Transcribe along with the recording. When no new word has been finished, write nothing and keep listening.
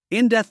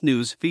In-depth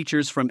news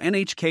features from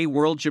NHK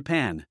World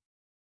Japan.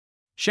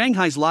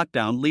 Shanghai's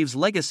lockdown leaves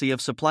legacy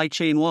of supply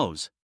chain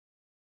woes.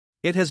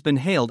 It has been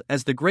hailed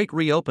as the Great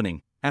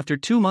Reopening. After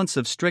 2 months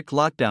of strict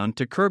lockdown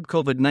to curb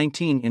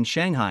COVID-19 in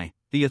Shanghai,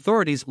 the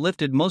authorities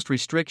lifted most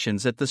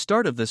restrictions at the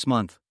start of this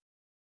month.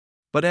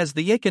 But as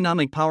the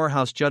economic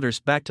powerhouse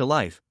judders back to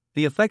life,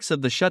 the effects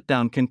of the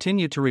shutdown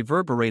continue to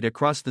reverberate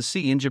across the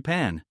sea in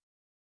Japan.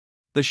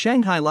 The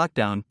Shanghai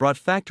lockdown brought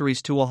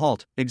factories to a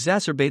halt,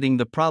 exacerbating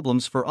the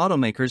problems for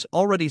automakers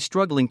already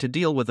struggling to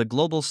deal with a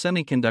global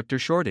semiconductor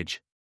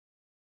shortage.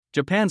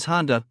 Japan's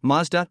Honda,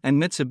 Mazda,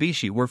 and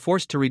Mitsubishi were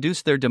forced to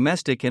reduce their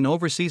domestic and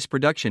overseas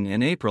production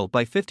in April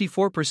by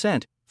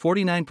 54%,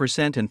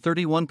 49%, and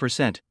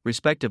 31%,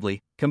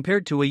 respectively,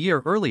 compared to a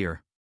year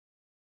earlier.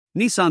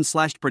 Nissan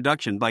slashed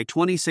production by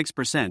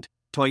 26%,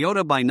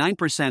 Toyota by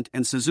 9%,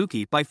 and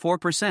Suzuki by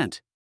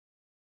 4%.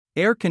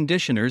 Air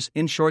conditioners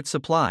in short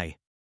supply.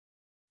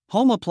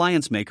 Home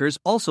appliance makers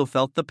also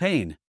felt the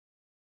pain.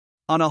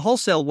 On a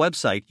wholesale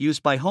website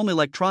used by home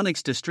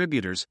electronics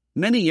distributors,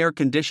 many air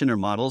conditioner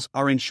models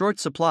are in short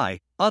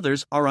supply,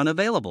 others are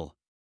unavailable.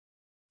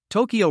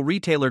 Tokyo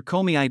retailer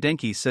Komi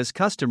Denki says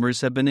customers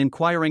have been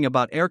inquiring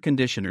about air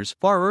conditioners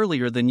far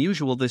earlier than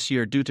usual this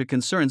year due to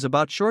concerns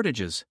about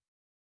shortages.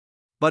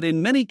 But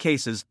in many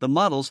cases, the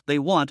models they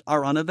want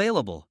are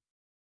unavailable.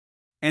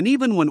 And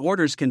even when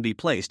orders can be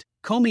placed,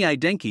 Komi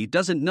Denki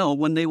doesn't know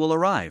when they will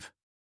arrive.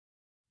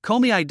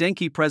 Komi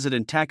Denki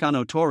President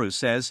Takano Toru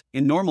says,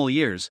 in normal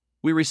years,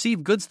 we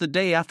receive goods the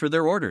day after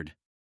they're ordered.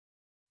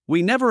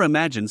 We never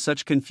imagined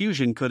such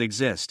confusion could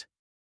exist.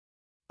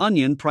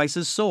 Onion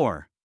prices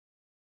soar.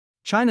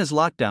 China's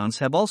lockdowns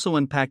have also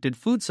impacted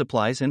food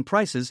supplies and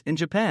prices in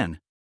Japan.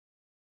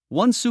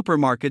 One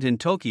supermarket in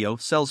Tokyo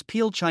sells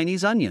peeled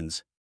Chinese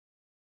onions.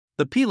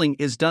 The peeling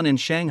is done in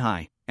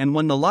Shanghai, and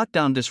when the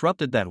lockdown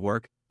disrupted that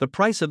work, the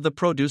price of the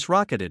produce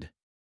rocketed.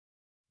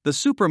 The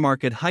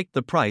supermarket hiked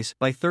the price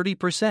by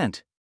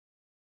 30%.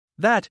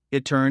 That,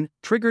 in turn,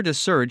 triggered a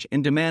surge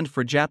in demand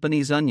for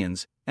Japanese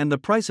onions, and the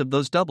price of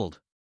those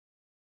doubled.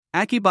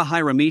 Akiba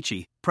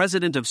Hiramichi,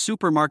 president of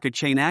supermarket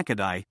chain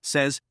Akadai,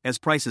 says, as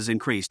prices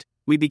increased,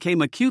 we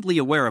became acutely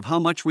aware of how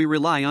much we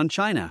rely on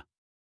China.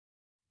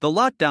 The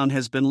lockdown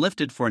has been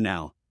lifted for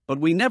now, but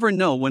we never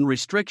know when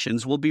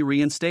restrictions will be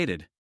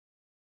reinstated.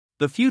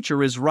 The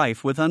future is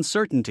rife with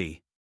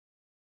uncertainty.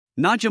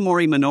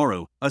 Najimori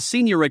Minoru, a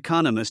senior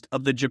economist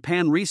of the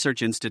Japan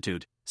Research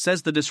Institute,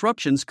 says the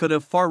disruptions could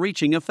have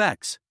far-reaching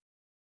effects.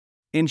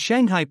 In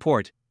Shanghai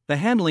port, the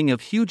handling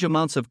of huge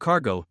amounts of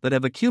cargo that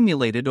have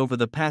accumulated over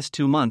the past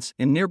 2 months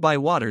in nearby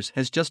waters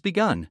has just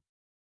begun.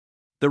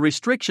 The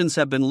restrictions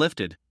have been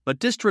lifted, but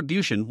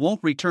distribution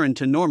won't return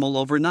to normal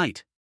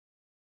overnight.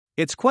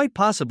 It's quite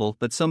possible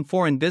that some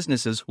foreign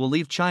businesses will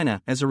leave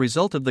China as a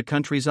result of the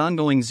country's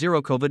ongoing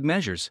zero-COVID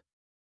measures.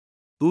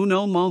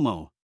 Uno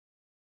Momo.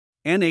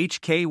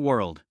 NHK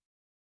World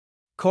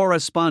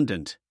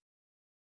Correspondent.